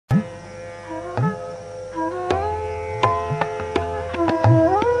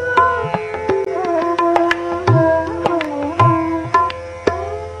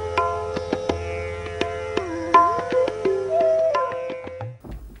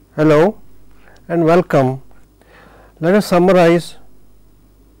Hello and welcome. Let us summarize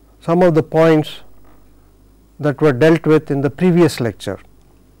some of the points that were dealt with in the previous lecture.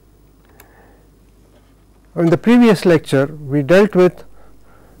 In the previous lecture, we dealt with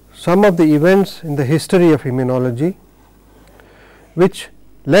some of the events in the history of immunology which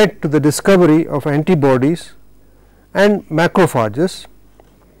led to the discovery of antibodies and macrophages,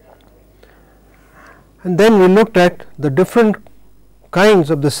 and then we looked at the different kinds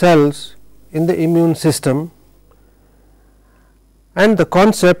of the cells in the immune system and the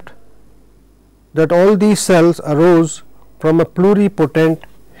concept that all these cells arose from a pluripotent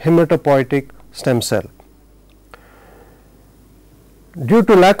hematopoietic stem cell. Due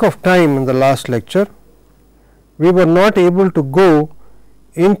to lack of time in the last lecture, we were not able to go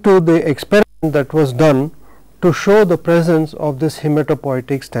into the experiment that was done to show the presence of this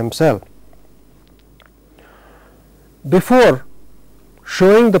hematopoietic stem cell. Before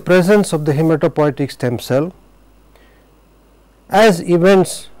showing the presence of the hematopoietic stem cell, as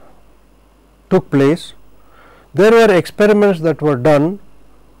events took place, there were experiments that were done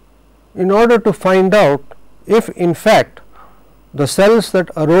in order to find out if in fact the cells that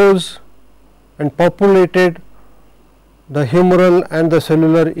arose and populated the humoral and the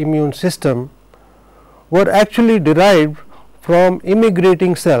cellular immune system were actually derived from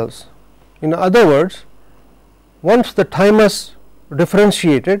immigrating cells. In other words, once the thymus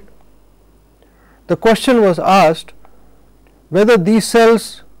differentiated, the question was asked whether these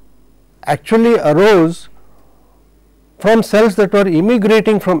cells actually arose from cells that were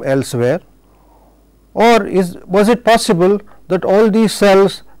immigrating from elsewhere, or was it possible that all these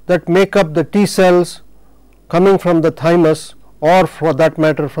cells that make up the T cells coming from the thymus, or for that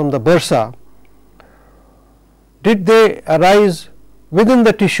matter from the bursa, did they arise within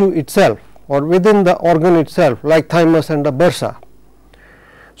the tissue itself or within the organ itself, like thymus and the bursa?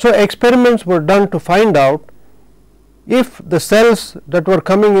 So, experiments were done to find out if the cells that were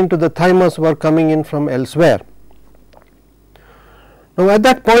coming into the thymus were coming in from elsewhere. Now, at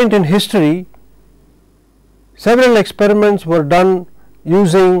that point in history, several experiments were done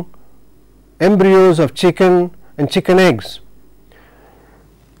using embryos of chicken and chicken eggs.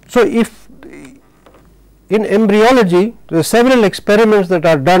 So, if in embryology there are several experiments that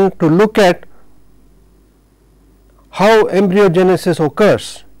are done to look at how embryogenesis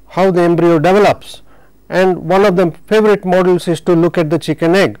occurs, how the embryo develops, and one of the favorite models is to look at the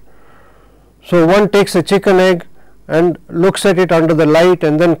chicken egg. So, one takes a chicken egg and looks at it under the light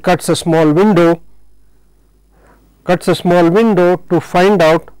and then cuts a small window to find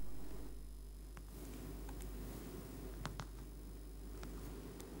out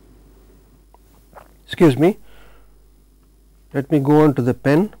let me go on to the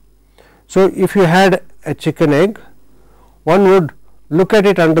pen. So, if you had a chicken egg, one would look at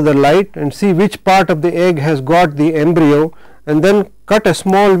it under the light and see which part of the egg has got the embryo, and then cut a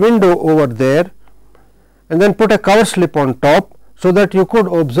small window over there and then put a cover slip on top, so that you could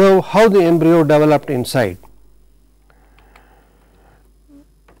observe how the embryo developed inside.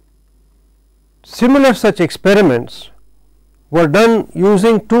 Similar such experiments were done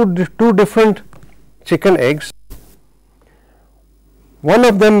using two different chicken eggs, one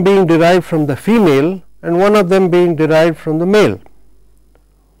of them being derived from the female and one of them being derived from the male,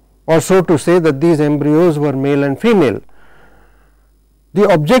 or so to say that these embryos were male and female. The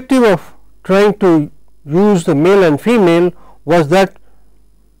objective of trying to use the male and female was that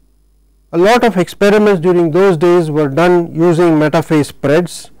a lot of experiments during those days were done using metaphase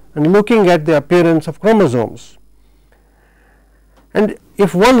spreads and looking at the appearance of chromosomes. And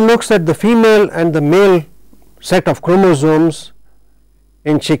if one looks at the female and the male set of chromosomes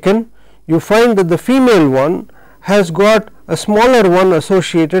in chicken, you find that the female one has got a smaller one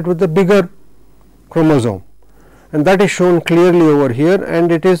associated with the bigger chromosome, and that is shown clearly over here,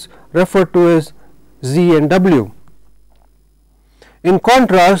 and it is referred to as Z and W. In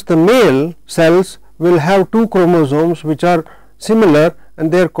contrast, the male cells will have two chromosomes which are similar,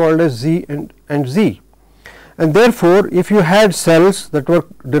 and they are called as Z and Z. And therefore, if you had cells that were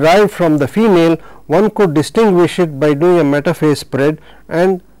derived from the female, one could distinguish it by doing a metaphase spread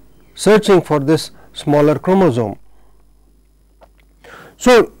and searching for this smaller chromosome.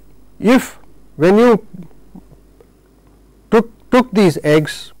 So, if when you took these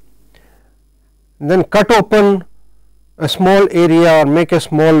eggs, then cut open a small area or make a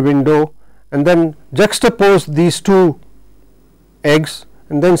small window and then juxtapose these two eggs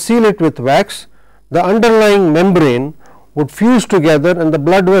and then seal it with wax, the underlying membrane would fuse together and the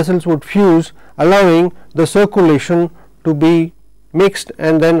blood vessels would fuse, allowing the circulation to be mixed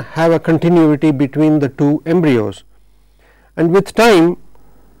and then have a continuity between the two embryos. And with time,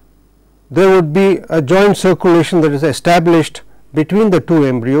 there would be a joint circulation that is established between the two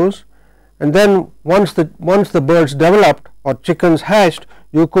embryos, and then once the birds developed or chickens hatched,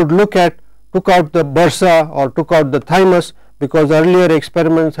 you could took out the bursa or took out the thymus, because earlier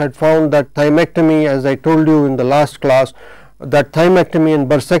experiments had found that thymectomy, as I told you in the last class, that thymectomy and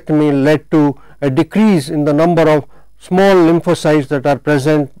bursectomy led to a decrease in the number of small lymphocytes that are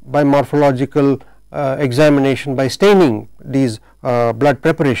present by morphological examination by staining these blood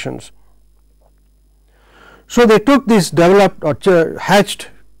preparations. So, they took these developed or hatched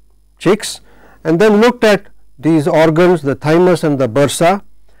chicks and then looked at these organs, the thymus and the bursa,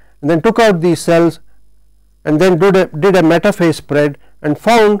 and then took out these cells and then did a metaphase spread and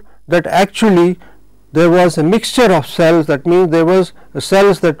found that actually there was a mixture of cells. That means there was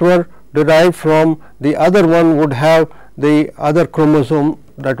cells that were derived from the other one would have the other chromosome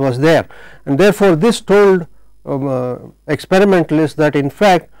that was there, and therefore, this told experimentalists that in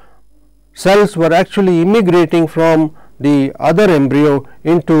fact cells were actually immigrating from the other embryo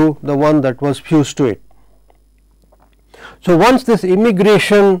into the one that was fused to it. So, once this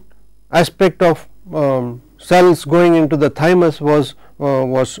immigration aspect of cells going into the thymus was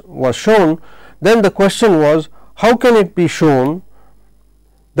shown, then the question was, how can it be shown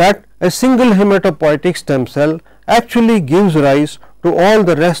that a single hematopoietic stem cell actually gives rise to all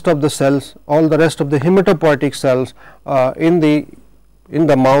the rest of the cells, all the rest of the hematopoietic cells in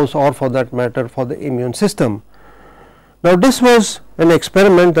the mouse, or for that matter for the immune system. Now, this was an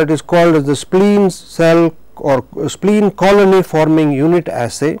experiment that is called as the spleen cell or spleen colony forming unit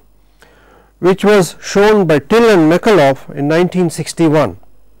assay, which was shown by Till and Mekaloff in 1961.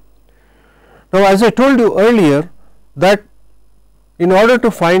 Now, as I told you earlier that in order to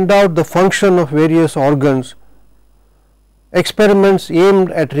find out the function of various organs, experiments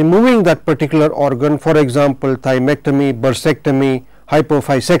aimed at removing that particular organ, for example, thymectomy, bursectomy,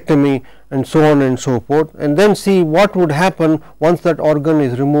 hypophysectomy and so on and so forth, and then see what would happen once that organ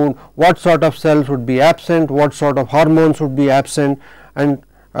is removed, what sort of cells would be absent, what sort of hormones would be absent, and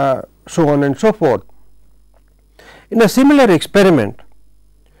so on and so forth. In a similar experiment,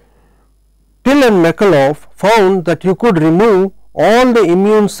 Till and Mekaloff found that you could remove all the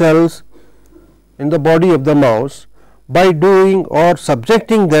immune cells in the body of the mouse by doing or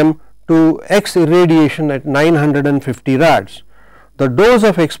subjecting them to X irradiation at 950 rads. The dose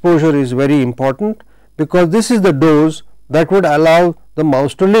of exposure is very important, because this is the dose that would allow the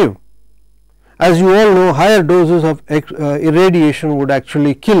mouse to live. As you all know, higher doses of irradiation would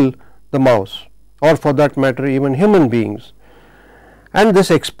actually kill the mouse, or for that matter even human beings. And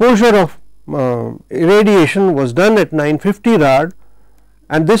this exposure of irradiation was done at 950 rad,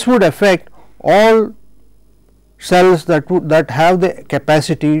 and this would affect all cells that have the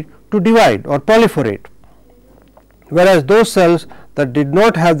capacity to divide or proliferate, whereas those cells that did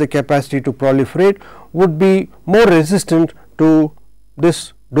not have the capacity to proliferate would be more resistant to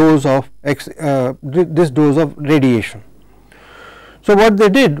this dose of radiation. So, what they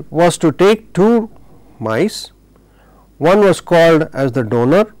did was to take two mice, one was called as the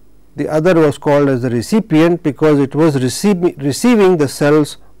donor, the other was called as the recipient, because it was receiving the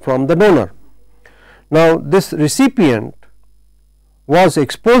cells from the donor. Now, this recipient was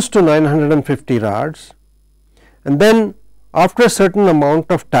exposed to 950 rads, and then after a certain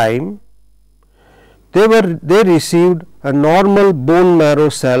amount of time they received a normal bone marrow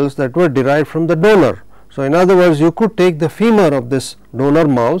cells that were derived from the donor. So, in other words, you could take the femur of this donor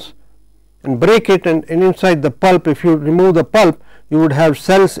mouse and break it, and inside the pulp, if you remove the pulp, you would have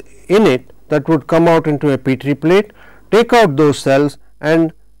cells in it that would come out into a petri plate, take out those cells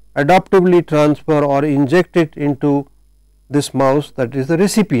and adaptively transfer or inject it into this mouse, that is the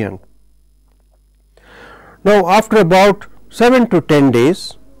recipient. Now, after about 7 to 10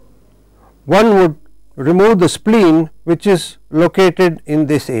 days, one would remove the spleen, which is located in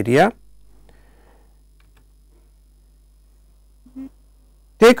this area,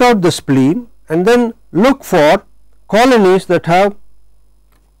 take out the spleen and then look for colonies that are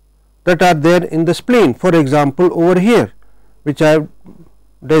there in the spleen. For example, over here, which I have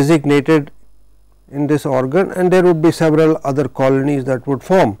designated in this organ, and there would be several other colonies that would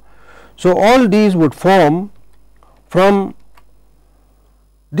form. So, all these would form from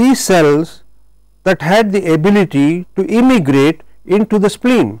these cells that had the ability to immigrate into the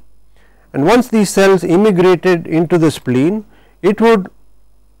spleen, and once these cells immigrated into the spleen, it would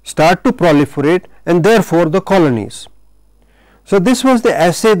start to proliferate and therefore the colonies. So, this was the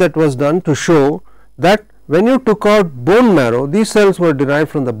assay that was done to show that when you took out bone marrow, these cells were derived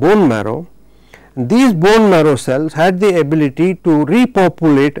from the bone marrow, and these bone marrow cells had the ability to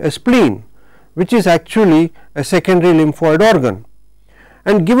repopulate a spleen, which is actually a secondary lymphoid organ.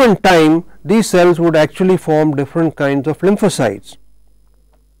 and given time these cells would actually form different kinds of lymphocytes.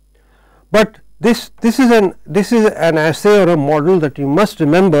 But this is an assay or a model that you must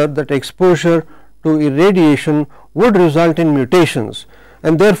remember that exposure to irradiation would result in mutations,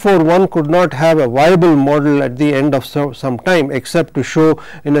 and therefore one could not have a viable model at the end of some time except to show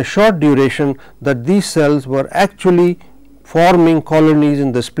in a short duration that these cells were actually forming colonies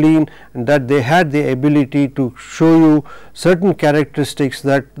in the spleen and that they had the ability to show you certain characteristics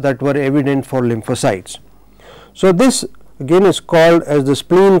that were evident for lymphocytes. So, this again is called as the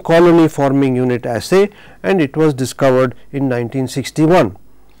spleen colony forming unit assay, and it was discovered in 1961.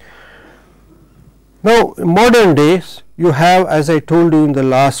 Now, in modern days you have, as I told you in the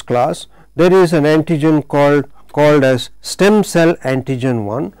last class, there is an antigen called as stem cell antigen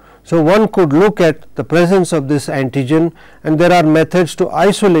 1. So, one could look at the presence of this antigen, and there are methods to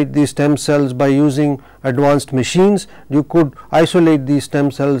isolate these stem cells by using advanced machines. You could isolate these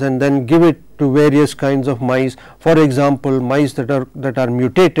stem cells and then give it to various kinds of mice. For example, mice that are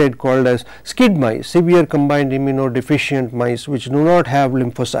mutated, called as SCID mice, severe combined immunodeficient mice, which do not have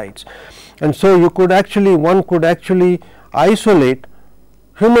lymphocytes. And so, one could actually isolate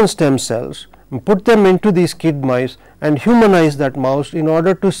human stem cells and put them into these SCID mice and humanize that mouse in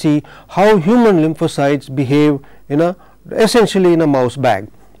order to see how human lymphocytes behave essentially in a mouse bag.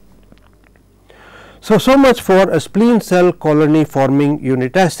 So much for a spleen cell colony forming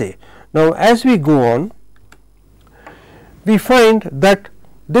unit assay. Now, as we go on, we find that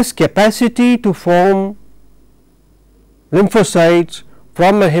this capacity to form lymphocytes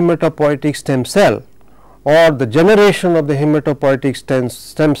from a hematopoietic stem cell, or the generation of the hematopoietic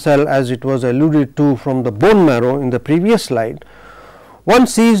stem cell as it was alluded to from the bone marrow in the previous slide, one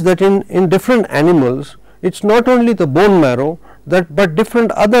sees that in different animals it is not only the bone marrow but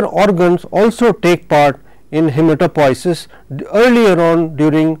different other organs also take part in hematopoiesis earlier on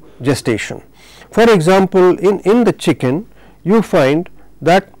during gestation. For example, in the chicken you find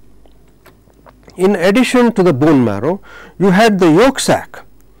that in addition to the bone marrow you had the yolk sac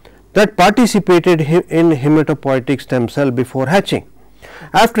that participated in hematopoietic stem cell before hatching.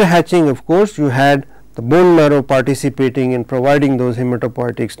 After hatching, of course, you had the bone marrow participating in providing those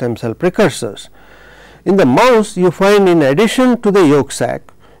hematopoietic stem cell precursors. In the mouse, you find in addition to the yolk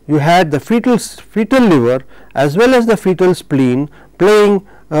sac, you had the fetal liver as well as the fetal spleen playing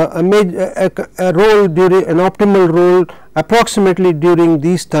a role during an optimal role approximately during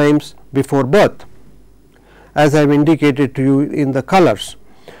these times before birth, as I have indicated to you in the colors.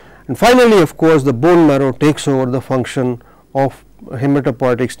 And finally, of course, the bone marrow takes over the function of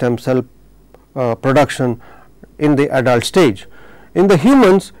hematopoietic stem cell production in the adult stage. In the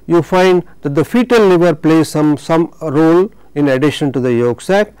humans, you find that the fetal liver plays some role in addition to the yolk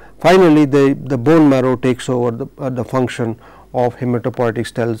sac. Finally, the bone marrow takes over the function of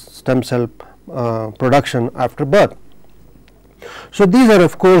hematopoietic stem cell production after birth. So, these are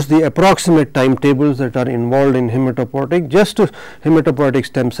of course the approximate timetables that are involved in hematopoietic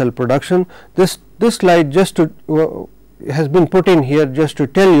stem cell production. This slide has been put in here just to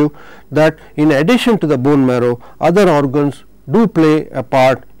tell you that in addition to the bone marrow, other organs do play a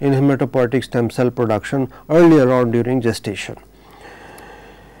part in hematopoietic stem cell production earlier on during gestation.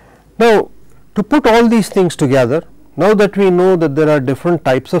 Now, to put all these things together, now that we know that there are different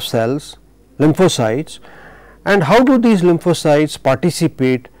types of cells, lymphocytes, and how do these lymphocytes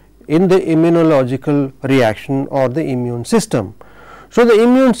participate in the immunological reaction or the immune system. So, the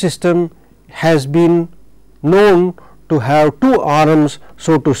immune system has been known to have two arms,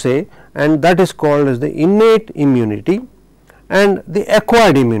 so to say, and that is called as the innate immunity and the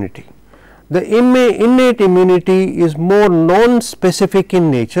acquired immunity. The innate immunity is more non-specific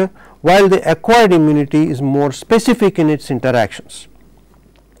in nature, while the acquired immunity is more specific in its interactions.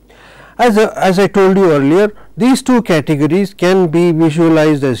 As I told you earlier, these two categories can be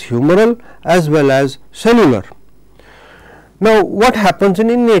visualized as humoral as well as cellular. Now, what happens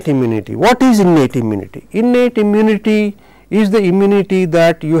in innate immunity? What is innate immunity? Innate immunity is the immunity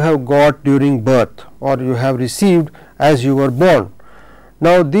that you have got during birth or you have received as you were born.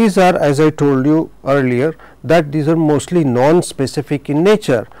 Now, these are, as I told you earlier, that these are mostly non-specific in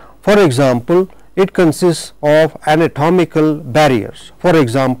nature. For example, it consists of anatomical barriers, for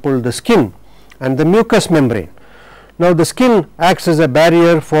example, the skin and the mucous membrane. Now, the skin acts as a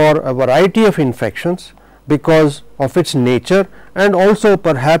barrier for a variety of infections because of its nature and also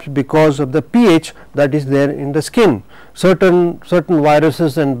perhaps because of the pH that is there in the skin. Certain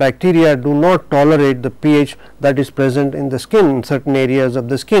viruses and bacteria do not tolerate the pH that is present in the skin, in certain areas of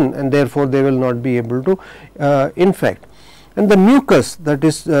the skin, and therefore, they will not be able to infect. And the mucus that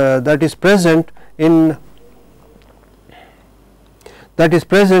is present in that is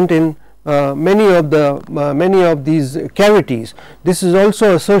present in many of these cavities. This is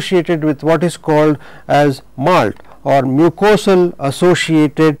also associated with what is called as MALT, or mucosal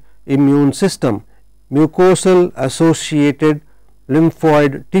associated immune system, mucosal associated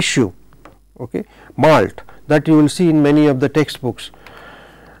lymphoid tissue, okay, MALT, that you will see in many of the textbooks.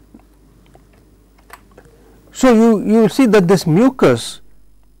 So, you will see that this mucus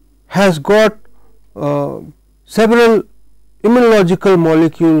has got several immunological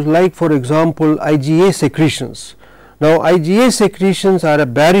molecules, like for example IgA secretions. Now, IgA secretions are a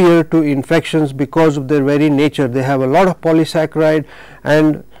barrier to infections because of their very nature. They have a lot of polysaccharide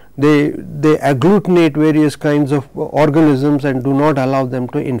and they agglutinate various kinds of organisms and do not allow them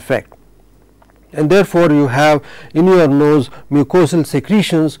to infect. And therefore, you have in your nose mucosal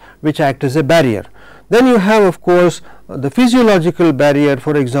secretions which act as a barrier. Then you have, of course, the physiological barrier,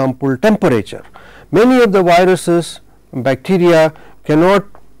 for example, temperature. Many of the viruses, bacteria cannot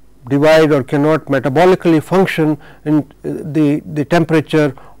divide or cannot metabolically function in the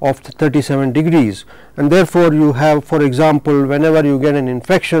temperature of 37 degrees, and therefore, you have, for example, whenever you get an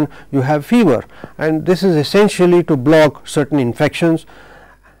infection, you have fever, and this is essentially to block certain infections.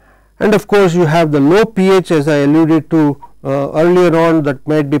 And of course, you have the low pH, as I alluded to earlier on, that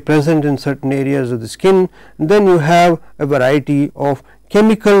might be present in certain areas of the skin. And then you have a variety of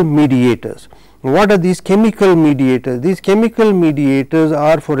chemical mediators. What are these chemical mediators? These chemical mediators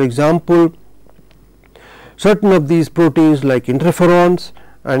are, for example, certain of these proteins like interferons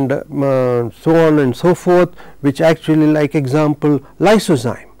and so on and so forth, which actually, like example,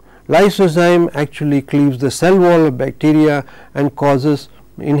 lysozyme. Lysozyme actually cleaves the cell wall of bacteria and causes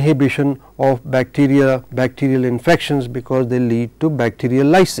inhibition of bacterial infections, because they lead to bacterial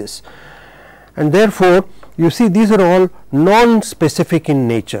lysis. And therefore, you see these are all non-specific in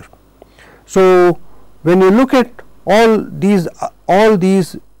nature. So, when you look at all these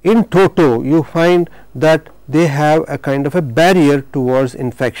in toto, you find that they have a kind of a barrier towards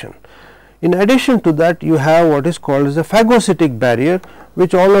infection. In addition to that, you have what is called as a phagocytic barrier,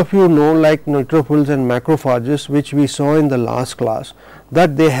 which all of you know, like neutrophils and macrophages, which we saw in the last class,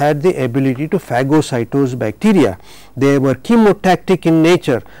 that they had the ability to phagocytose bacteria. They were chemotactic in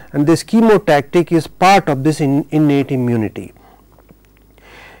nature, and this chemotactic is part of this innate immunity.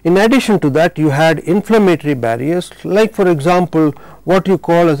 In addition to that, you had inflammatory barriers, like for example, what you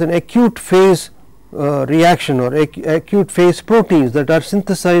call as an acute phase reaction or acute phase proteins that are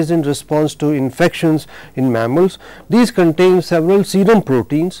synthesized in response to infections in mammals. These contain several serum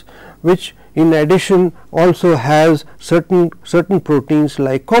proteins, which in addition also has certain proteins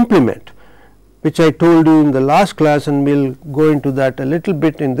like complement, which I told you in the last class, and we will go into that a little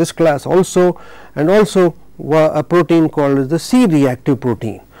bit in this class also, and also a protein called as the C-reactive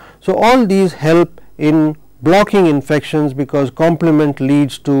protein. So, all these help in blocking infections, because complement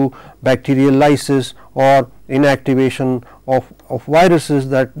leads to bacterial lysis or inactivation of viruses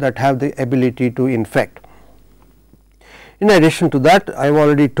that have the ability to infect. In addition to that, I have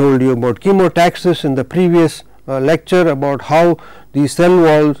already told you about chemotaxis in the previous lecture, about how the cell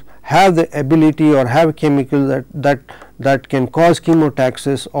walls have the ability or have chemicals that can cause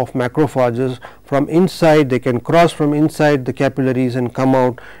chemotaxis of macrophages from inside. They can cross from inside the capillaries and come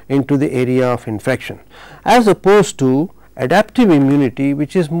out into the area of infection, as opposed to adaptive immunity,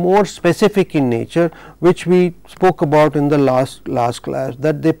 which is more specific in nature, which we spoke about in the last class,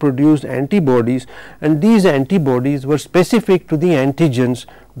 that they produced antibodies, and these antibodies were specific to the antigens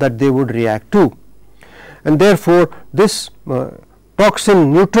that they would react to. And therefore, this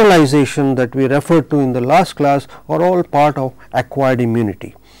toxin neutralization that we referred to in the last class are all part of acquired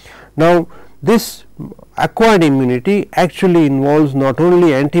immunity. Now, this acquired immunity actually involves not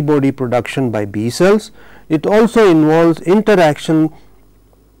only antibody production by B cells, it also involves interaction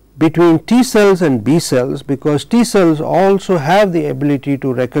between T cells and B cells, because T cells also have the ability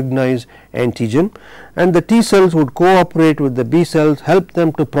to recognize antigen, and the T cells would cooperate with the B cells, help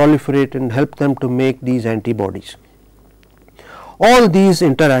them to proliferate and help them to make these antibodies. All these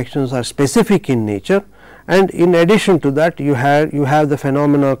interactions are specific in nature, and in addition to that, you have the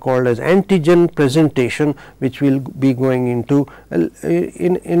phenomena called as antigen presentation, which we will be going into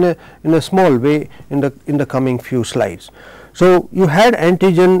in a small way in the coming few slides. So, you have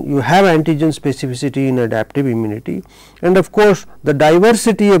antigen specificity in adaptive immunity, and of course, the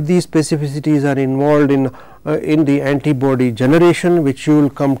diversity of these specificities are involved in the antibody generation, which you will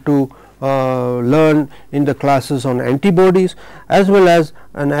come to learn in the classes on antibodies, as well as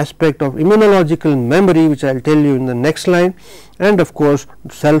an aspect of immunological memory, which I will tell you in the next line, and of course,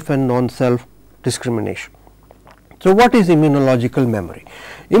 self and non-self discrimination. So, what is immunological memory?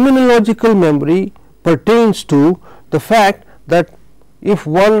 Immunological memory pertains to the fact that if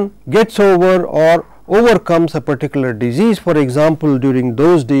one gets over or overcomes a particular disease, for example, during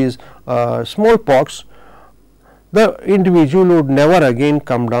those days smallpox, the individual would never again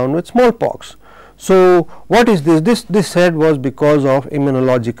come down with smallpox. So, what is this? This said was because of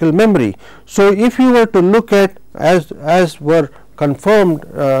immunological memory. So, if you were to look at as were confirmed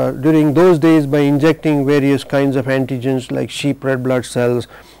during those days by injecting various kinds of antigens like sheep red blood cells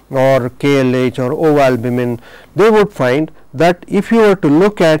or KLH or ovalbumin, they would find that if you were to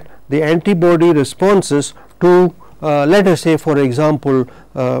look at the antibody responses to let us say for example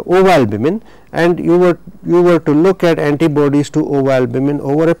ovalbumin, and you were to look at antibodies to ovalbumin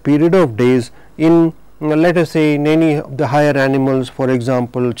over a period of days in let us say in any of the higher animals, for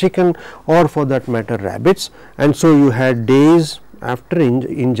example chicken or for that matter rabbits, and so you had days after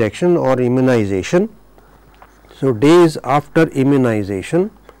injection or immunization. So, days after immunization,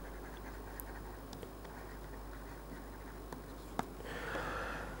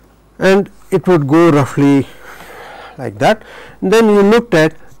 and it would go roughly like that. And then you looked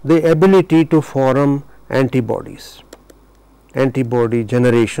at the ability to form antibodies, antibody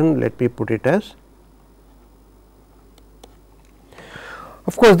generation, let me put it as.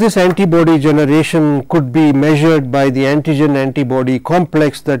 Of course, this antibody generation could be measured by the antigen antibody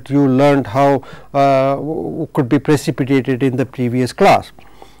complex that you learned how could be precipitated in the previous class,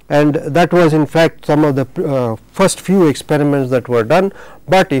 and that was in fact some of the first few experiments that were done.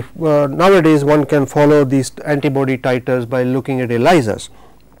 But if nowadays one can follow these antibody titers by looking at ELISAs,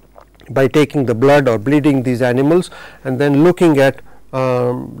 by taking the blood or bleeding these animals and then looking at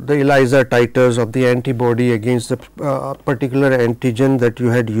the ELISA titers of the antibody against the particular antigen that you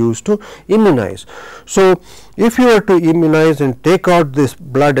had used to immunize. So, if you were to immunize and take out this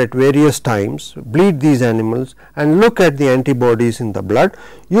blood at various times, bleed these animals and look at the antibodies in the blood,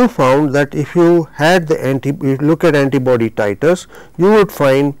 you found that if you had the look at antibody titers, you would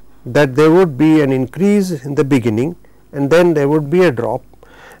find that there would be an increase in the beginning and then there would be a drop,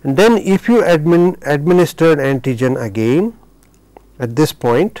 and then if you administered antigen again at this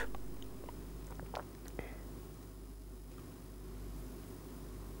point,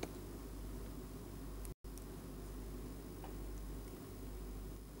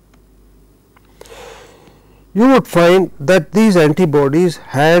 you would find that these antibodies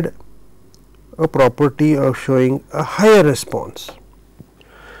had a property of showing a higher response.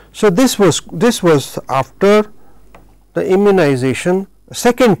 So, this was after the immunization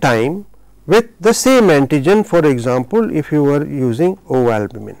second time with the same antigen, for example, if you were using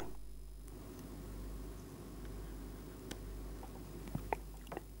ovalbumin.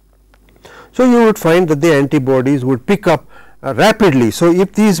 So, you would find that the antibodies would pick up rapidly. So,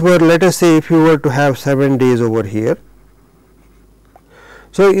 if these were, let us say if you were to have 7 days over here.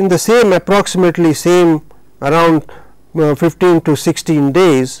 So, in the same approximately same around 15 to 16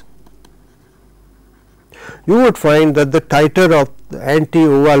 days, you would find that the titer of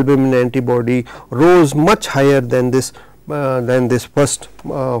anti-ovalbumin antibody rose much higher than this first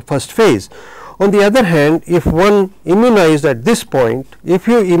phase. On the other hand, if one immunized at this point, if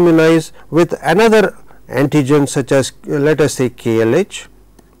you immunize with another antigen such as let us say KLH,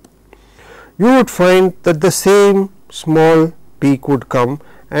 you would find that the same small peak would come,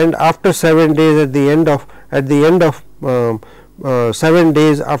 and after 7 days at the end of 7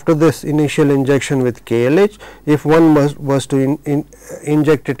 days after this initial injection with KLH, if one was to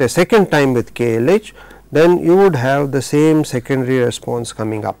inject it a second time with KLH, then you would have the same secondary response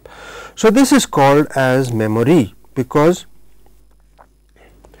coming up. So, this is called as memory, because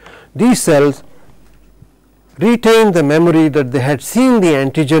these cells retain the memory that they had seen the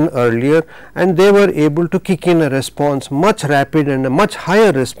antigen earlier, and they were able to kick in a response much rapid and a much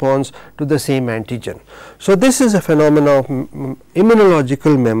higher response to the same antigen. So, this is a phenomenon of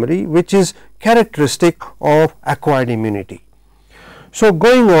immunological memory which is characteristic of acquired immunity. So,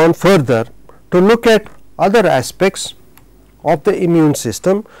 going on further to look at other aspects of the immune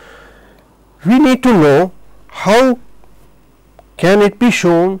system, we need to know how can it be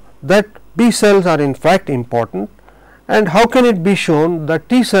shown that B cells are in fact important, and how can it be shown that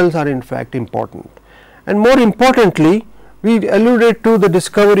T cells are in fact important. And more importantly, we alluded to the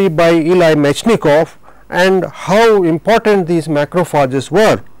discovery by Eli Mechnikov and how important these macrophages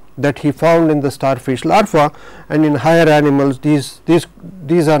were that he found in the starfish larva, and in higher animals these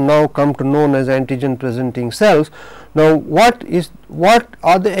are now come to known as antigen presenting cells. Now, what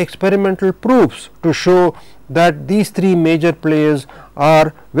are the experimental proofs to show that these three major players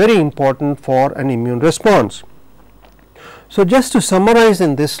are very important for an immune response? So, just to summarize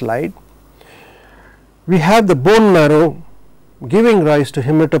in this slide, we have the bone marrow giving rise to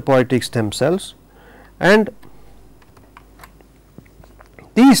hematopoietic stem cells, and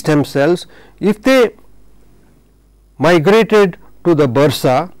these stem cells, if they migrated to the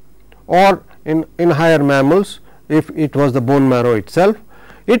bursa or in higher mammals, if it was the bone marrow itself,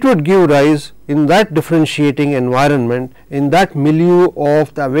 it would give rise in that differentiating environment, in that milieu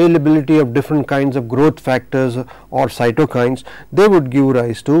of the availability of different kinds of growth factors or cytokines, they would give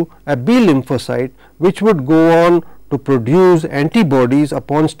rise to a B lymphocyte, which would go on to produce antibodies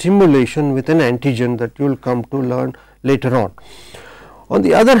upon stimulation with an antigen that you will come to learn later on. On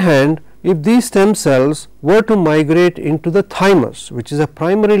the other hand, if these stem cells were to migrate into the thymus, which is a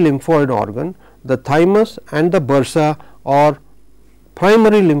primary lymphoid organ, the thymus and the bursa are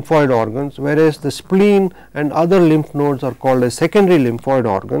primary lymphoid organs, whereas the spleen and other lymph nodes are called as secondary lymphoid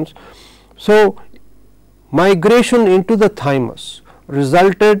organs. So, migration into the thymus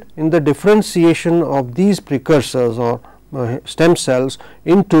resulted in the differentiation of these precursors or stem cells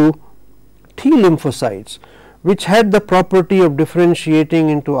into T lymphocytes, which had the property of differentiating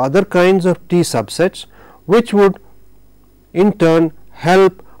into other kinds of T subsets, which would in turn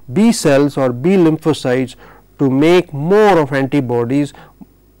help B cells or B lymphocytes to make more of antibodies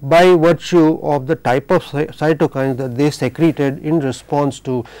by virtue of the type of cytokines that they secreted in response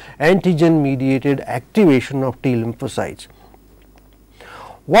to antigen mediated activation of T lymphocytes.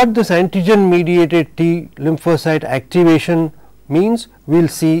 What this antigen mediated T lymphocyte activation means, we will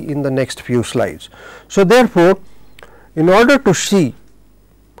see in the next few slides. So, therefore, in order to see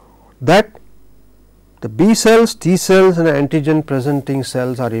that the B cells, T cells and antigen presenting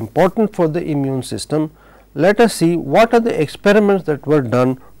cells are important for the immune system, let us see what are the experiments that were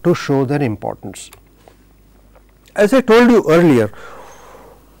done to show their importance. As I told you earlier,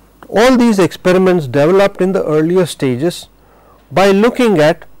 all these experiments developed in the earlier stages by looking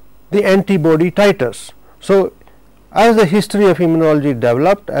at the antibody titers. So, as the history of immunology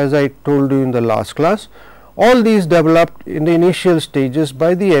developed, as I told you in the last class, all these developed in the initial stages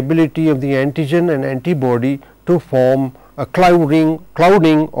by the ability of the antigen and antibody to form a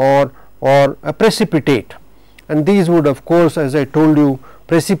clouding or a precipitate, and these would of course, as I told you,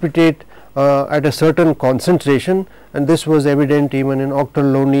 precipitate at a certain concentration, and this was evident even in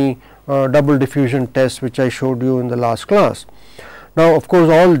Ochterlony double diffusion test, which I showed you in the last class. Now, of course,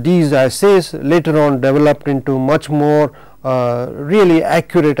 all these assays later on developed into much more really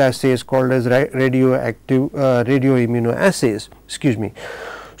accurate assays called as radioactive radioimmunoassays. Excuse me.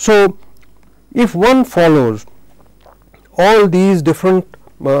 So, if one follows all these different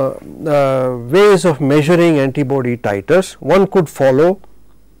ways of measuring antibody titers, one could follow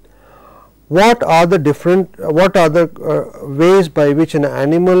what are the ways by which an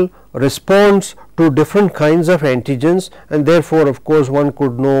animal responds to different kinds of antigens, and therefore, of course, one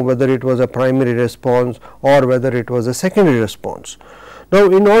could know whether it was a primary response or whether it was a secondary response. Now,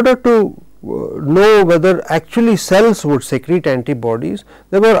 in order to know whether actually cells would secrete antibodies,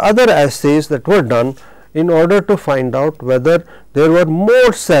 there were other assays that were done in order to find out whether there were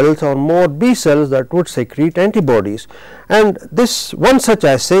more cells or more B cells that would secrete antibodies, and this one such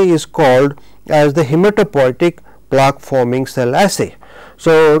assay is called as the hematopoietic plaque forming cell assay.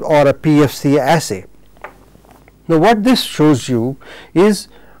 So, or a PFC assay. Now, what this shows you is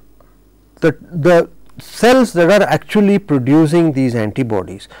the cells that are actually producing these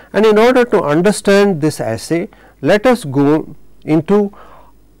antibodies, and in order to understand this assay, let us go into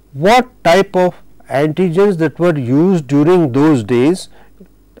what type of antigens that were used during those days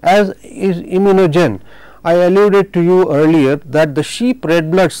as is immunogen. I alluded to you earlier that the sheep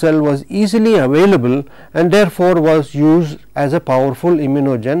red blood cell was easily available and therefore was used as a powerful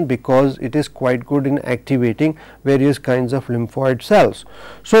immunogen, because it is quite good in activating various kinds of lymphoid cells.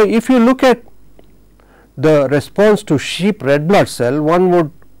 So, if you look at the response to sheep red blood cell,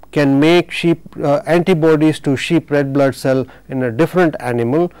 one can make antibodies to sheep red blood cell in a different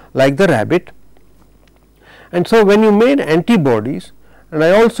animal like the rabbit. And so, when you made antibodies, and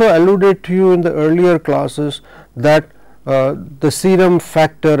I also alluded to you in the earlier classes that the serum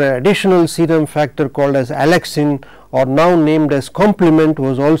factor, additional serum factor called as alexin, or now named as complement,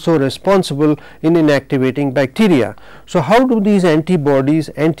 was also responsible in inactivating bacteria. So, how do these antibodies,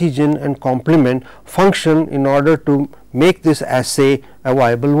 antigen and complement function in order to make this assay a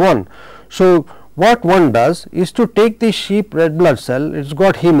viable one? So, what one does is to take the sheep red blood cell, it has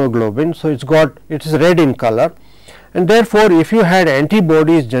got hemoglobin, so it is red in color, and therefore, if you had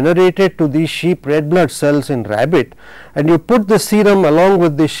antibodies generated to these sheep red blood cells in rabbit, and you put the serum along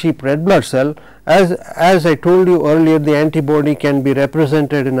with the sheep red blood cell, as I told you earlier, the antibody can be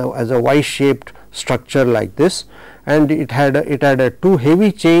represented as a Y shaped structure like this, and it had two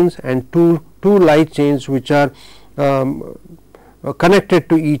heavy chains and two light chains which are connected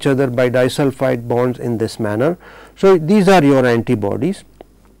to each other by disulfide bonds in this manner. So, these are your antibodies,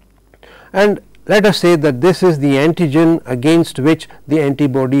 and let us say that this is the antigen against which the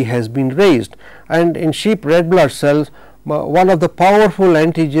antibody has been raised, and in sheep red blood cells one of the powerful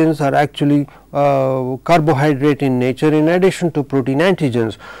antigens are actually carbohydrate in nature in addition to protein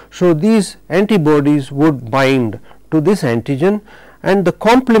antigens. So, these antibodies would bind to this antigen, and the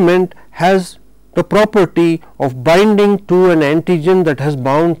complement has the property of binding to an antigen that has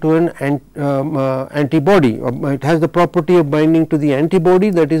bound to an antibody, it has the property of binding to the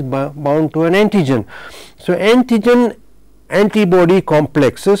antibody that is bound to an antigen. So, antigen antibody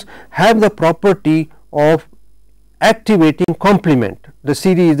complexes have the property of activating complement, the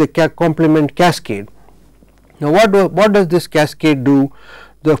series, the complement cascade. Now, what does this cascade do?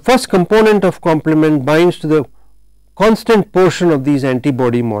 The first component of complement binds to the constant portion of these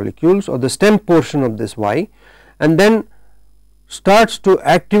antibody molecules or the stem portion of this Y, and then starts to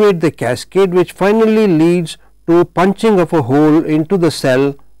activate the cascade, which finally leads to punching of a hole into the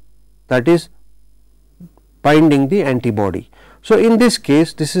cell that is binding the antibody. So, in this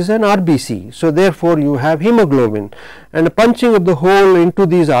case this is an RBC. So, therefore, you have hemoglobin, and the punching of the hole into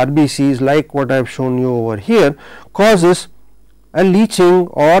these RBCs, like what I have shown you over here, causes a leaching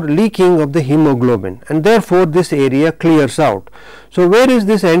or leaking of the hemoglobin, and therefore, this area clears out. So, where is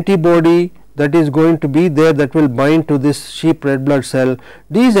this antibody that is going to be there that will bind to this sheep red blood cell?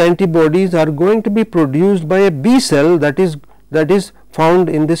 These antibodies are going to be produced by a B cell that is found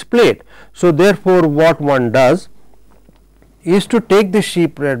in this plate. So, therefore, what one does is to take the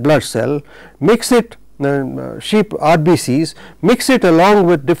sheep red blood cell, mix it sheep RBCs, mix it along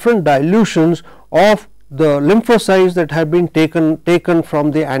with different dilutions of the lymphocytes that have been taken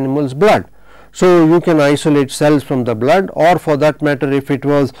from the animal's blood. So, you can isolate cells from the blood, or for that matter, if it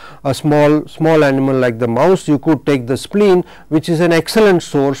was a small animal like the mouse, you could take the spleen, which is an excellent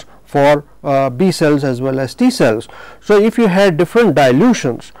source for B cells as well as T cells. So, if you had different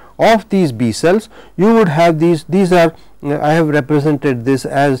dilutions of these B cells, you would have these are, I have represented this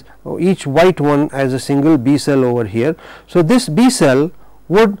as each white one as a single B cell over here. So, this B cell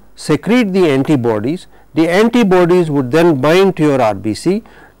would secrete the antibodies would then bind to your RBC,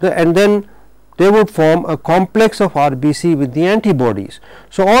 and then they would form a complex of RBC with the antibodies.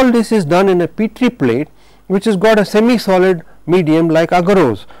 So, all this is done in a Petri plate which has got a semi solid medium like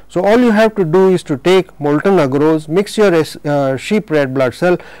agarose. So, all you have to do is to take molten agarose, mix your sheep red blood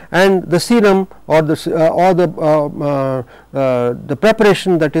cell, and the serum or the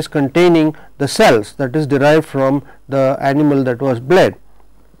preparation that is containing the cells that is derived from the animal that was bled,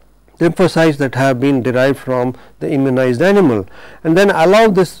 lymphocytes that have been derived from the immunized animal, and then allow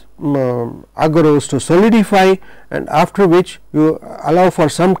this agarose to solidify, and after which you allow for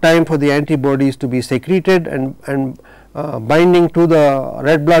some time for the antibodies to be secreted and binding to the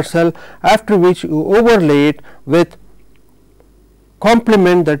red blood cell, after which you overlay it with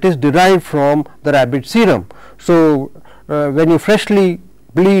complement that is derived from the rabbit serum. So, when you freshly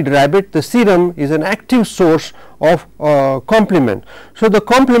bleed rabbit, the serum is an active source of complement. So, the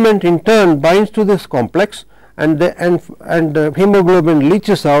complement in turn binds to this complex, and the hemoglobin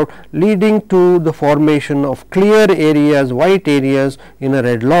leaches out, leading to the formation of clear areas, white areas in a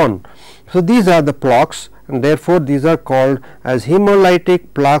red lawn. So, these are the plaques, and therefore, these are called as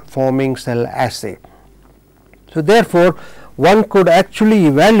hemolytic plaque forming cell assay. So, therefore, one could actually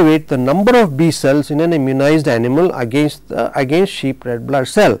evaluate the number of B cells in an immunized animal against sheep red blood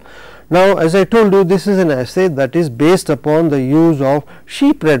cell. Now, as I told you, this is an assay that is based upon the use of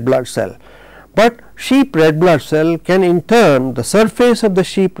sheep red blood cell, but sheep red blood cell can in turn, the surface of the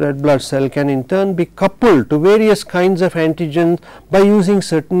sheep red blood cell can in turn be coupled to various kinds of antigens by using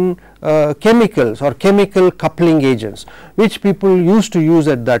certain chemicals or chemical coupling agents, which people used to use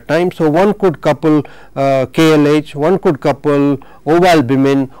at that time. So, one could couple KLH, one could couple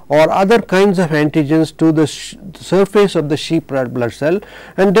ovalbumin or other kinds of antigens to the surface of the sheep red blood cell,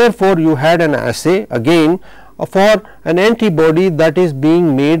 and therefore, you had an assay again for an antibody that is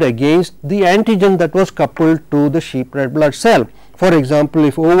being made against the antigen that was coupled to the sheep red blood cell. For example,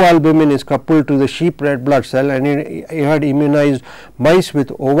 if ovalbumin is coupled to the sheep red blood cell and you had immunized mice with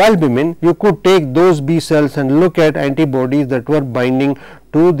ovalbumin, you could take those B cells and look at antibodies that were binding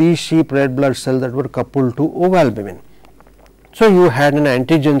to these sheep red blood cells that were coupled to ovalbumin. So, you had an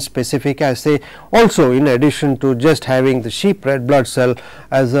antigen specific assay also, in addition to just having the sheep red blood cell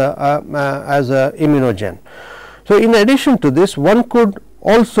as a immunogen. So, in addition to this, one could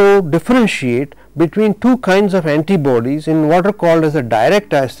also differentiate between two kinds of antibodies in what are called as a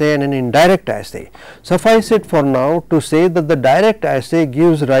direct assay and an indirect assay. Suffice it for now to say that the direct assay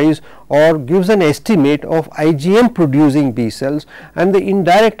gives rise or gives an estimate of IgM producing B cells, and the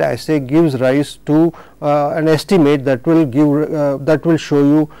indirect assay gives rise to an estimate that will give that will show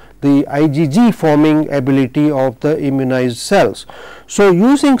you the IgG forming ability of the immunized cells. So,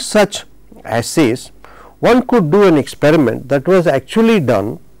 using such assays, one could do an experiment that was actually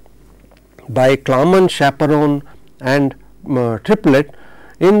done by Klaman, Chaperon and Triplett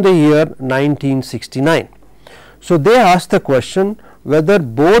in the year 1969. So, they asked the question whether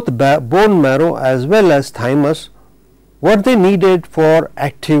both bone marrow as well as thymus were they needed for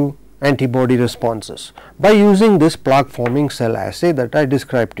active antibody responses by using this plaque forming cell assay that I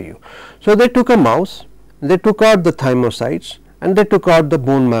described to you. So, they took a mouse, they took out the thymocytes and they took out the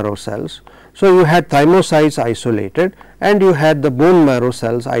bone marrow cells. So, you had thymocytes isolated and you had the bone marrow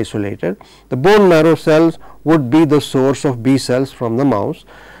cells isolated. The bone marrow cells would be the source of B cells from the mouse,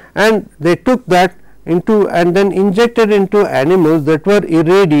 and they took that into and then injected into animals that were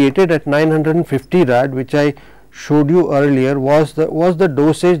irradiated at 950 rad, which I showed you earlier was the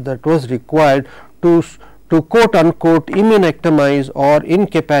dosage that was required to quote unquote immunectomize or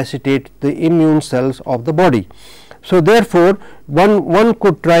incapacitate the immune cells of the body. So, therefore, one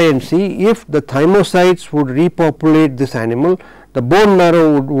could try and see if the thymocytes would repopulate this animal, the bone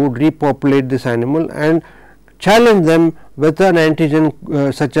marrow would repopulate this animal and challenge them with an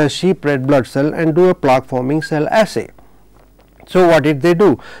antigen such as sheep red blood cell and do a plaque forming cell assay. So, what did they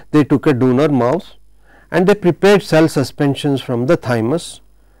do? They took a donor mouse and they prepared cell suspensions from the thymus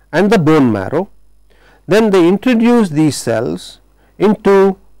and the bone marrow. Then they introduced these cells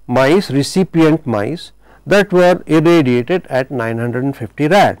into mice, recipient mice that were irradiated at 950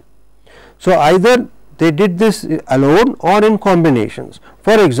 rad. So, either they did this alone or in combinations.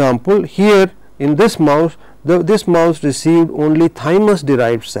 For example, here in this mouse, this mouse received only thymus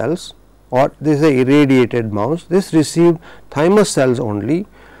derived cells, or this is a irradiated mouse, this received thymus cells only.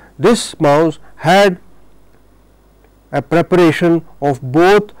 This mouse had a preparation of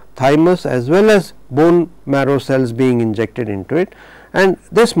both thymus as well as bone marrow cells being injected into it, and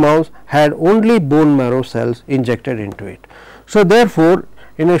this mouse had only bone marrow cells injected into it. So, therefore,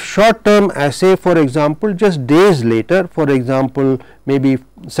 in a short term assay, for example, just days later, for example, maybe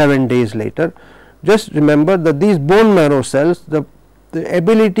 7 days later, just remember that these bone marrow cells, the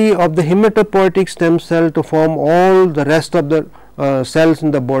ability of the hematopoietic stem cell to form all the rest of the cells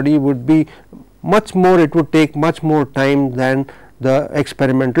in the body would be much more, it would take much more time than the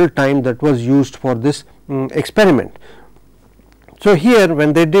experimental time that was used for this experiment. So, here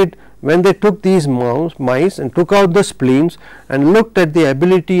when they took these mice and took out the spleens and looked at the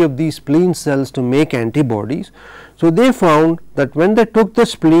ability of these spleen cells to make antibodies. So, they found that when they took the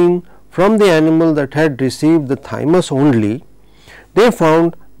spleen from the animal that had received the thymus only, they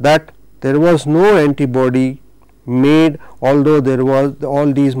found that there was no antibody made, although there was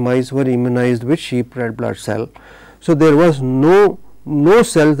all these mice were immunized with sheep red blood cell. So, there was no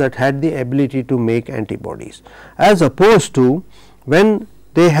cells that had the ability to make antibodies, as opposed to when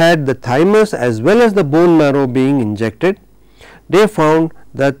they had the thymus as well as the bone marrow being injected. They found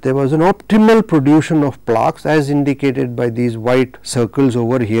that there was an optimal production of plaques as indicated by these white circles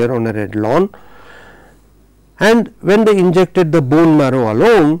over here on a red lawn, and when they injected the bone marrow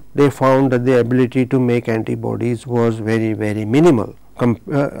alone, they found that the ability to make antibodies was very minimal,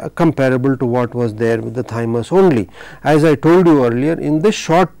 comparable to what was there with the thymus only. As I told you earlier, in this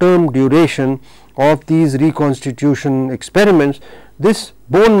short term duration of these reconstitution experiments, this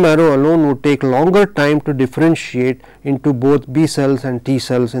bone marrow alone would take longer time to differentiate into both B cells and T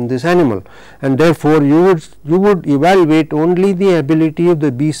cells in this animal, and therefore, you would evaluate only the ability of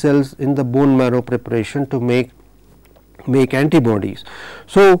the B cells in the bone marrow preparation to make antibodies.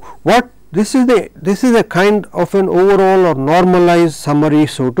 So, what this is a kind of an overall or normalized summary,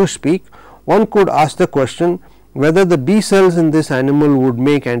 so to speak. One could ask the question whether the B cells in this animal would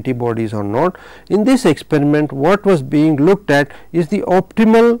make antibodies or not. In this experiment, what was being looked at is the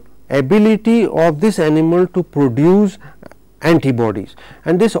optimal ability of this animal to produce antibodies,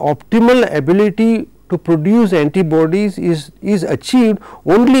 and this optimal ability to produce antibodies is achieved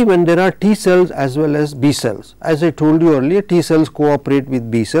only when there are T cells as well as B cells. As I told you earlier, T cells cooperate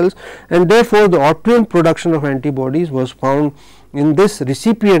with B cells, and therefore, the optimum production of antibodies was found in this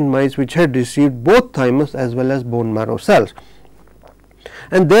recipient mice which had received both thymus as well as bone marrow cells.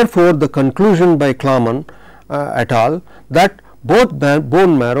 And therefore, the conclusion by Klaman et al. That both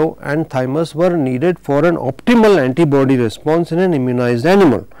bone marrow and thymus were needed for an optimal antibody response in an immunized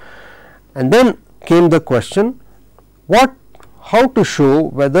animal. And then came the question, how to show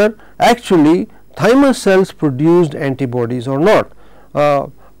whether actually thymus cells produced antibodies or not.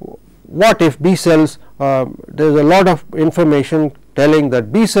 What if B cells, there is a lot of information telling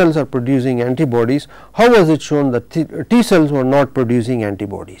that B cells are producing antibodies, how was it shown that T cells were not producing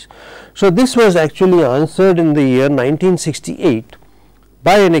antibodies? So, this was actually answered in the year 1968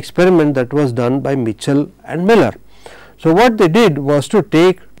 by an experiment that was done by Mitchell and Miller. So, what they did was to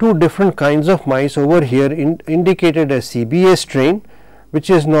take two different kinds of mice over here indicated as CBA strain, which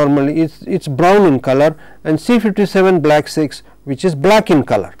is normally it's brown in color, and C57 black 6, which is black in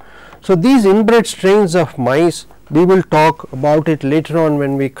color. So, these inbred strains of mice, we will talk about it later on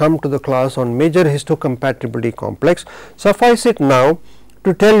when we come to the class on major histocompatibility complex. Suffice it now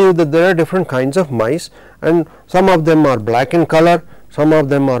to tell you that there are different kinds of mice, and some of them are black in color, some of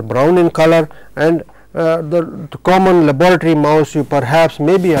them are brown in color, and the common laboratory mouse you perhaps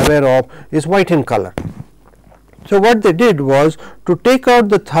may be aware of is white in color. So, what they did was to take out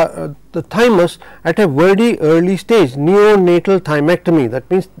the thymus at a very early stage, neonatal thymectomy, that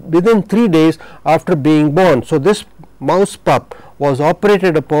means within 3 days after being born. So, this mouse pup was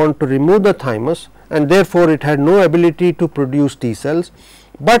operated upon to remove the thymus, and therefore, it had no ability to produce T cells,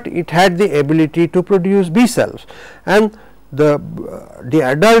 but it had the ability to produce B cells, and the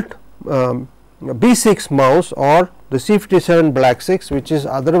adult B6 mouse, or the C57 black 6, which is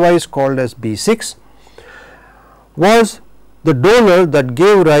otherwise called as B6, was the donor that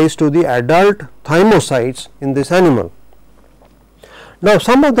gave rise to the adult thymocytes in this animal. Now,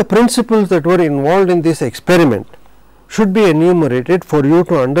 some of the principles that were involved in this experiment should be enumerated for you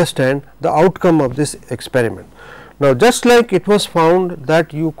to understand the outcome of this experiment. Now, just like it was found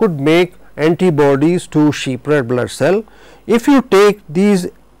that you could make antibodies to sheep red blood cell, if you take these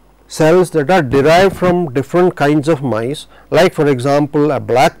cells that are derived from different kinds of mice, like for example, a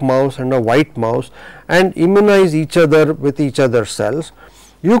black mouse and a white mouse, and immunize each other with each other's cells,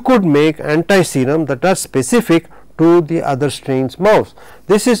 you could make anti-serum that are specific to the other strain's mouse.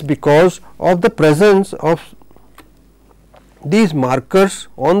 This is because of the presence of these markers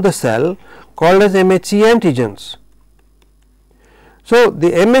on the cell called as MHC antigens. So, the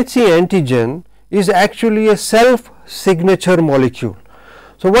MHC antigen is actually a self-signature molecule.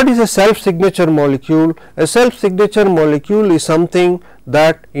 So, what is a self-signature molecule? A self-signature molecule is something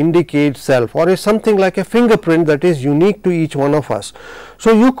that indicates self, or is something like a fingerprint that is unique to each one of us.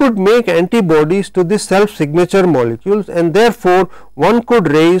 So, you could make antibodies to this self-signature molecules, and therefore, one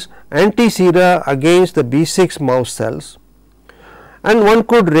could raise anti-sera against the B6 mouse cells, and one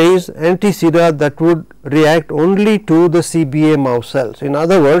could raise anti-sera that would react only to the CBA mouse cells. In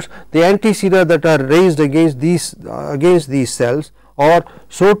other words, the anti-sera that are raised against these cells, or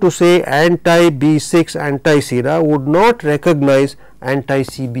so to say anti-B6 anti-sera, would not recognize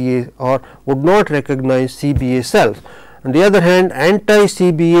anti-CBA or would not recognize CBA cells. On the other hand,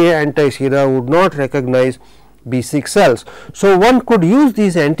 anti-CBA anti-sera would not recognize B6 cells. So, one could use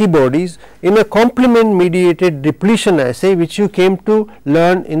these antibodies in a complement mediated depletion assay, which you came to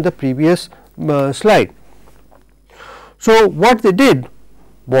learn in the previous slide. So, what they did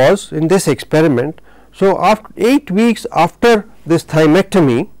was in this experiment, so after 8 weeks after this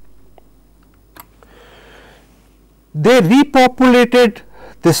thymectomy, they repopulated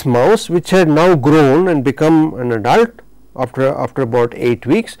this mouse, which had now grown and become an adult after about 8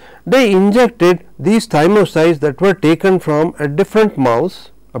 weeks. They injected these thymocytes that were taken from a different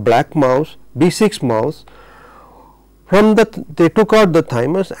mouse, a black mouse, B6 mouse. From they took out the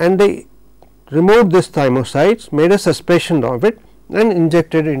thymus and they removed this thymocytes, made a suspension of it, and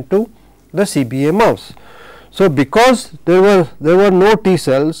injected into the CBA mouse. So, because there were no T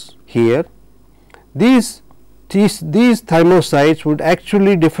cells here, these thymocytes would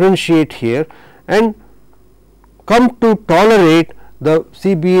actually differentiate here and come to tolerate the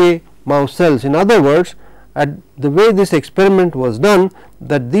CBA mouse cells. In other words, at the way this experiment was done,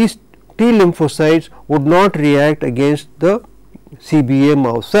 that these T lymphocytes would not react against the CBA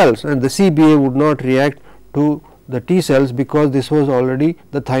mouse cells, and the CBA would not react to the T cells, because this was already,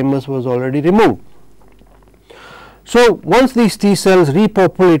 the thymus was already removed. So, once these T cells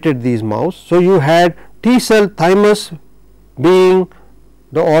repopulated these mouse, so you had T cell, thymus being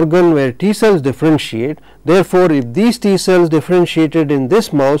the organ where T cells differentiate. Therefore, if these T cells differentiated in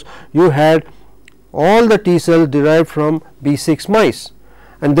this mouse, you had all the T cells derived from B6 mice,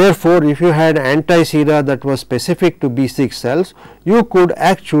 and therefore, if you had anti-sera that was specific to B6 cells, you could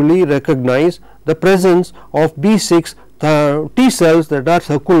actually recognize the presence of B6 T cells that are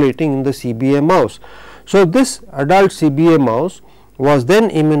circulating in the CBA mouse. So, this adult CBA mouse was then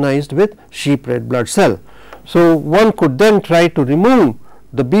immunized with sheep red blood cell. So, one could then try to remove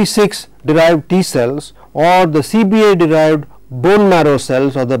the B6 derived T cells or the CBA derived bone marrow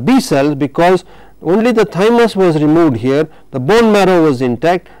cells or the B cells, because only the thymus was removed here, the bone marrow was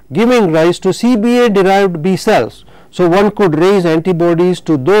intact, giving rise to CBA derived B cells. So, one could raise antibodies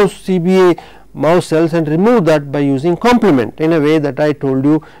to those CBA mouse cells and remove that by using complement in a way that I told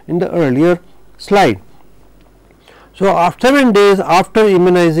you in the earlier slide. So, after 7 days after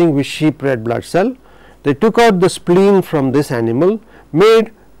immunizing with sheep red blood cell, they took out the spleen from this animal,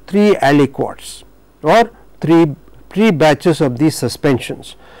 made 3 aliquots or 3 batches of these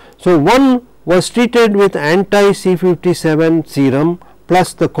suspensions. So, one was treated with anti-C57 serum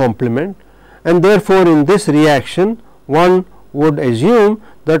plus the complement, and therefore, in this reaction one would assume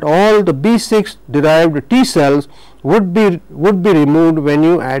that all the B6 derived T cells would be removed when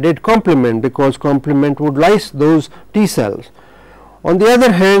you added complement, because complement would lyse those T cells. On the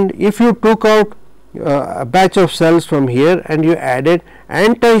other hand, if you took out a batch of cells from here and you added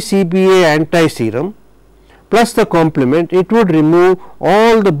anti-CBA anti-serum plus the complement, it would remove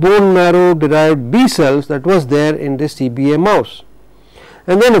all the bone marrow derived B cells that was there in the CBA mouse.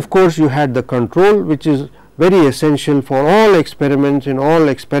 And then of course, you had the control, which is very essential for all experiments in all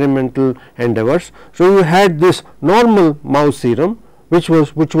experimental endeavors. So, you had this normal mouse serum which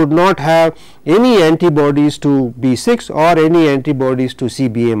would not have any antibodies to B6 or any antibodies to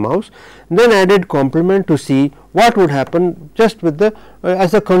CBA mouse, then added complement to see what would happen just with the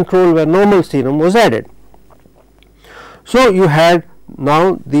as a control where normal serum was added. So, you had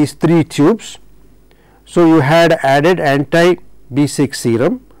now these 3 tubes. So, you had added anti B6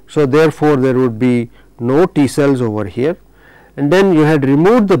 serum. So, therefore, there would be no T cells over here, and then you had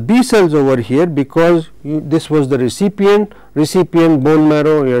removed the B cells over here because this was the recipient bone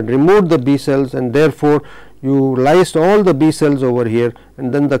marrow, you had removed the B cells, and therefore, you lysed all the B cells over here,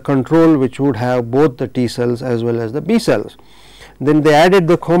 and then the control which would have both the T cells as well as the B cells. Then they added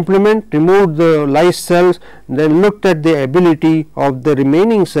the complement, removed the lysed cells, then looked at the ability of the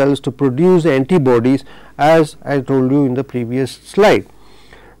remaining cells to produce antibodies, as I told you in the previous slide.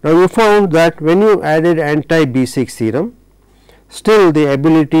 Now, you found that when you added anti-B6 serum, still the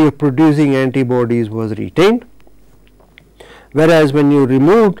ability of producing antibodies was retained, whereas when you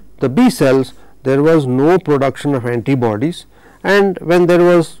removed the B cells, there was no production of antibodies, and when there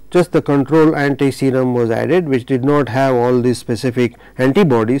was just the control anti-serum was added, which did not have all these specific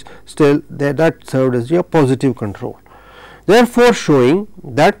antibodies, still that served as your positive control. Therefore, showing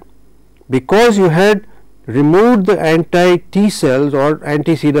that because you had removed the anti-T cells or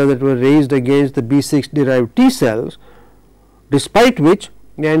anti-sera that were raised against the B6 derived T cells, despite which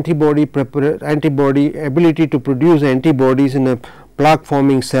the antibody ability to produce antibodies in a plaque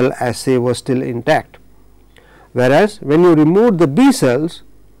forming cell assay was still intact. Whereas, when you removed the B cells,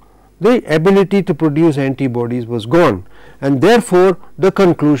 the ability to produce antibodies was gone, and therefore, the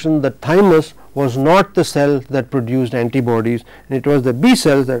conclusion that thymus was not the cell that produced antibodies, and it was the B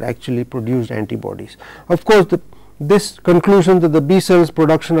cells that actually produced antibodies. Of course, this conclusion that the B cells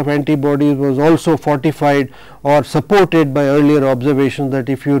production of antibodies was also fortified or supported by earlier observations that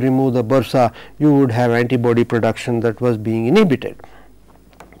if you remove the bursa, you would have antibody production that was being inhibited.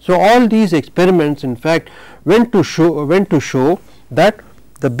 So, all these experiments in fact went to show that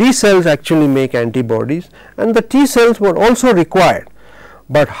the B cells actually make antibodies and the T cells were also required,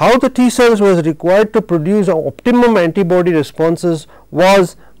 but how the T cells was required to produce optimum antibody responses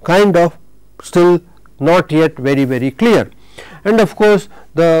was kind of still not yet very clear. And of course,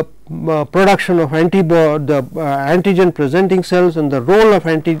 the production of antigen presenting cells and the role of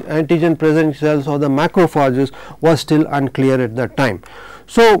antigen presenting cells or the macrophages was still unclear at that time.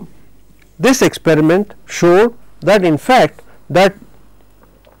 So, this experiment showed that in fact that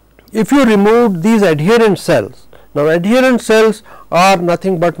if you remove these adherent cells, now adherent cells are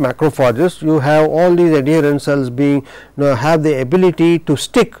nothing but macrophages, you have all these adherent cells being have the ability to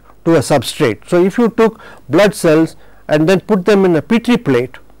stick to a substrate. So, if you took blood cells and then put them in a Petri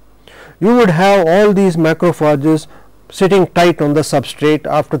plate, you would have all these macrophages sitting tight on the substrate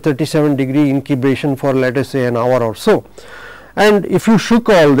after 37° incubation for let us say an hour or so. And if you shook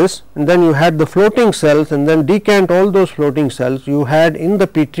all this and then you had the floating cells and then decant all those floating cells, you had in the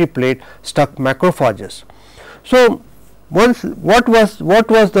Petri plate stuck macrophages. So, what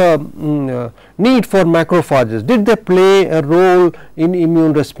was the need for macrophages? Did they play a role in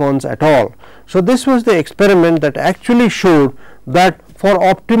immune response at all? So, this was the experiment that actually showed that for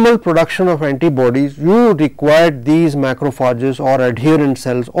optimal production of antibodies, you required these macrophages or adherent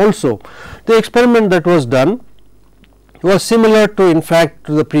cells also. The experiment that was done was similar to in fact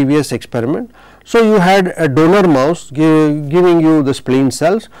to the previous experiment. So, you had a donor mouse giving you the spleen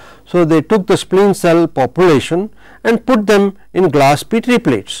cells. So, they took the spleen cell population and put them in glass Petri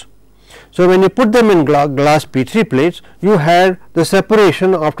plates. So, when you put them in glass Petri plates, you had the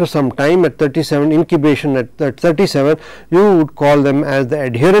separation after some time at 37, incubation at 37, you would call them as the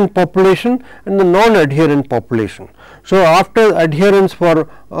adherent population and the non-adherent population. So, after adherence for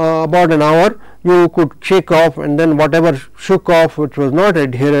about an hour, you could shake off, and then whatever shook off which was not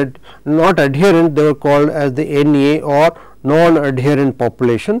adherent, they were called as the NA or non-adherent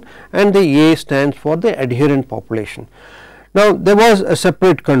population, and the A stands for the adherent population. Now, there was a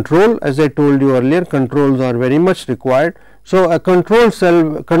separate control, as I told you earlier, controls are very much required. So, a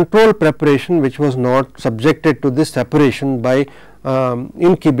control preparation which was not subjected to this separation by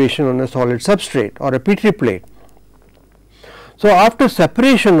incubation on a solid substrate or a Petri plate. So, after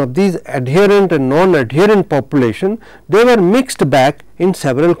separation of these adherent and non-adherent population, they were mixed back in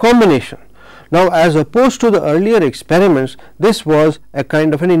several combinations. Now, as opposed to the earlier experiments, this was a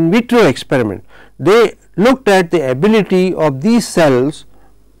kind of an in vitro experiment. They looked at the ability of these cells,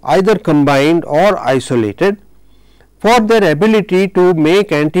 either combined or isolated, for their ability to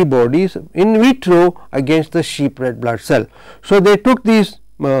make antibodies in vitro against the sheep red blood cell. So, they took these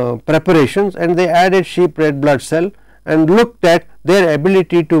preparations and they added sheep red blood cell and looked at their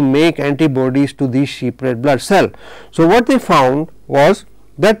ability to make antibodies to these sheep red blood cell. So, what they found was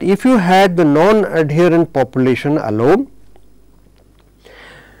that if you had the non-adherent population alone,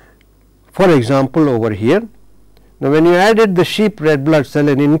 for example, over here, now when you added the sheep red blood cell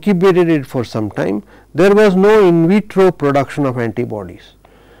and incubated it for some time, there was no in vitro production of antibodies.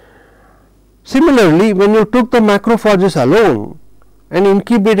 Similarly, when you took the macrophages alone and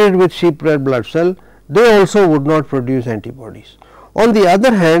incubated with sheep red blood cell, they also would not produce antibodies. On the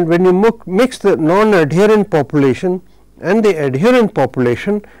other hand, when you mix the non-adherent population and the adherent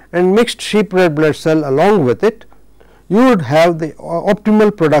population and mixed sheep red blood cell along with it, you would have the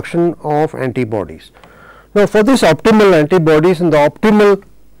optimal production of antibodies. Now, for this optimal antibodies and the optimal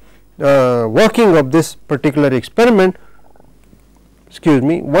working of this particular experiment,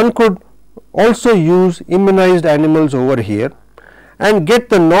 one could also use immunized animals over here and get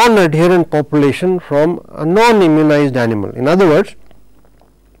the non-adherent population from a non-immunized animal. In other words,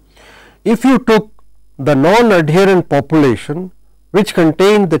 if you took the non-adherent population which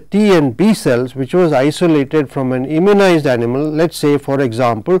contained the T and B cells, which was isolated from an immunized animal, let us say for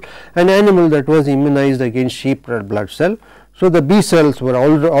example, an animal that was immunized against sheep red blood cell. So, the B cells were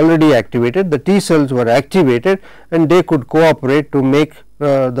already activated, the T cells were activated, and they could cooperate to make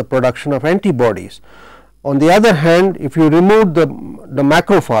the production of antibodies. On the other hand, if you remove the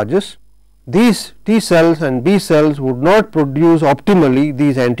macrophages, these T cells and B cells would not produce optimally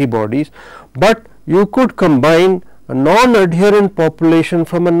these antibodies, but you could combine a non-adherent population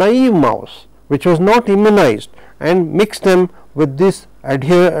from a naive mouse which was not immunized and mix them with this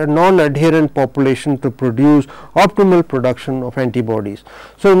non-adherent population to produce optimal production of antibodies.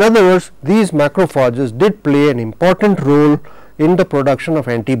 So, in other words, these macrophages did play an important role in the production of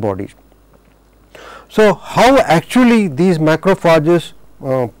antibodies. So, how actually these macrophages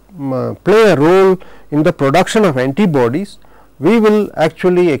play a role in the production of antibodies, we will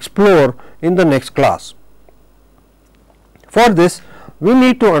actually explore in the next class. For this, we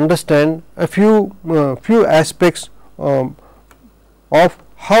need to understand a few aspects of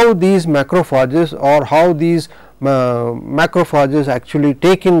how these macrophages or how these macrophages actually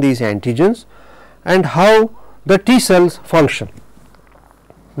take in these antigens and how the T cells function,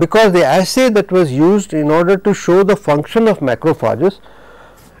 because the assay that was used in order to show the function of macrophages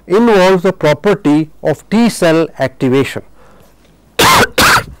involves the property of T cell activation.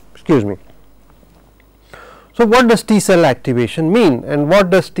 Excuse me. So, what does T cell activation mean and what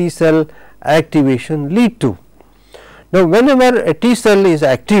does T cell activation lead to? Now, whenever a T cell is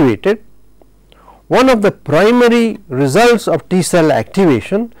activated, one of the primary results of T cell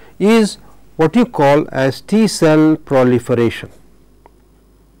activation is what you call as T cell proliferation.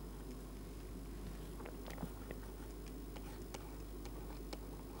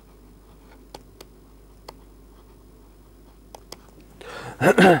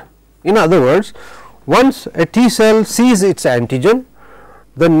 In other words, once a T cell sees its antigen,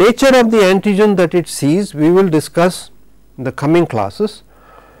 the nature of the antigen that it sees we will discuss in the coming classes.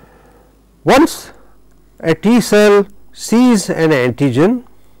 Once a T cell sees an antigen,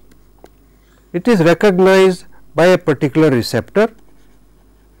 it is recognized by a particular receptor.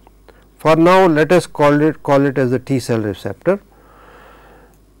 For now, let us call it as the T cell receptor.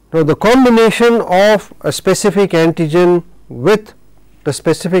 Now, the combination of a specific antigen with the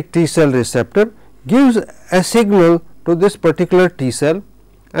specific T cell receptor gives a signal to this particular T cell,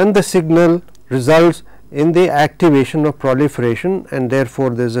 and the signal results in the activation of proliferation, and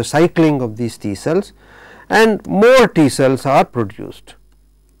therefore, there is a cycling of these T cells and more T cells are produced.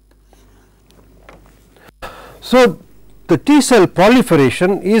 So, the T cell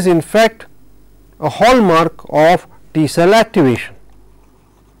proliferation is in fact a hallmark of T cell activation.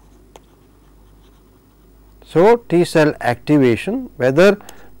 So, T cell activation, whether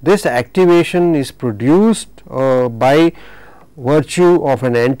this activation is produced by virtue of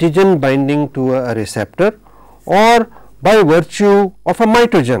an antigen binding to a receptor or by virtue of a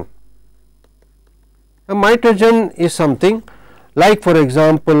mitogen. A mitogen is something like, for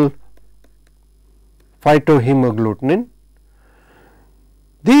example, phytohemagglutinin.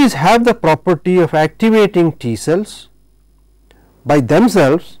 These have the property of activating T cells by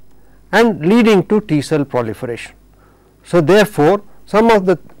themselves and leading to T cell proliferation. So, therefore, some of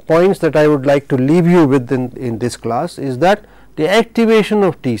the points that I would like to leave you with in this class is that the activation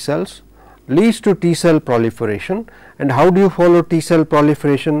of T cells leads to T cell proliferation. And how do you follow T cell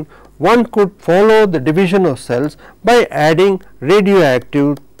proliferation? One could follow the division of cells by adding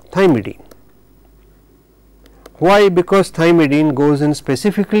radioactive thymidine. Why? Because thymidine goes in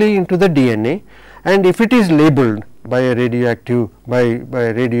specifically into the DNA, and if it is labeled by a radioactive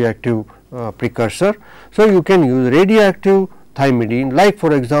precursor, so you can use radioactive thymidine, like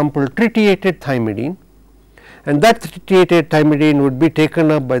for example tritiated thymidine, and that tritiated thymidine would be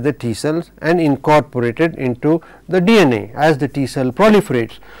taken up by the T cells and incorporated into the DNA as the T cell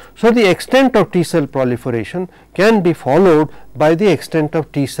proliferates. So, the extent of T cell proliferation can be followed by the extent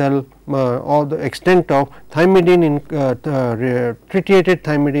of T cell or the extent of thymidine tritiated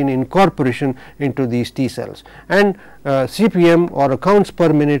thymidine incorporation into these T cells, and CPM or counts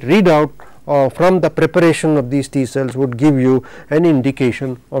per minute readout from the preparation of these T cells would give you an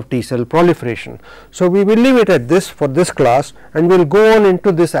indication of T cell proliferation. So, we will leave it at this for this class, and we will go on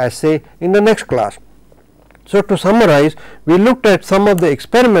into this assay in the next class. So, to summarize, we looked at some of the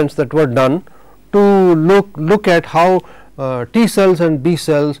experiments that were done to look at how T cells and B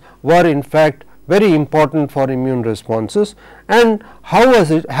cells were in fact very important for immune responses, and how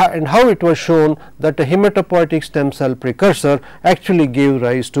it was shown that a hematopoietic stem cell precursor actually gave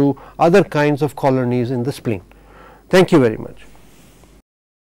rise to other kinds of colonies in the spleen. Thank you very much.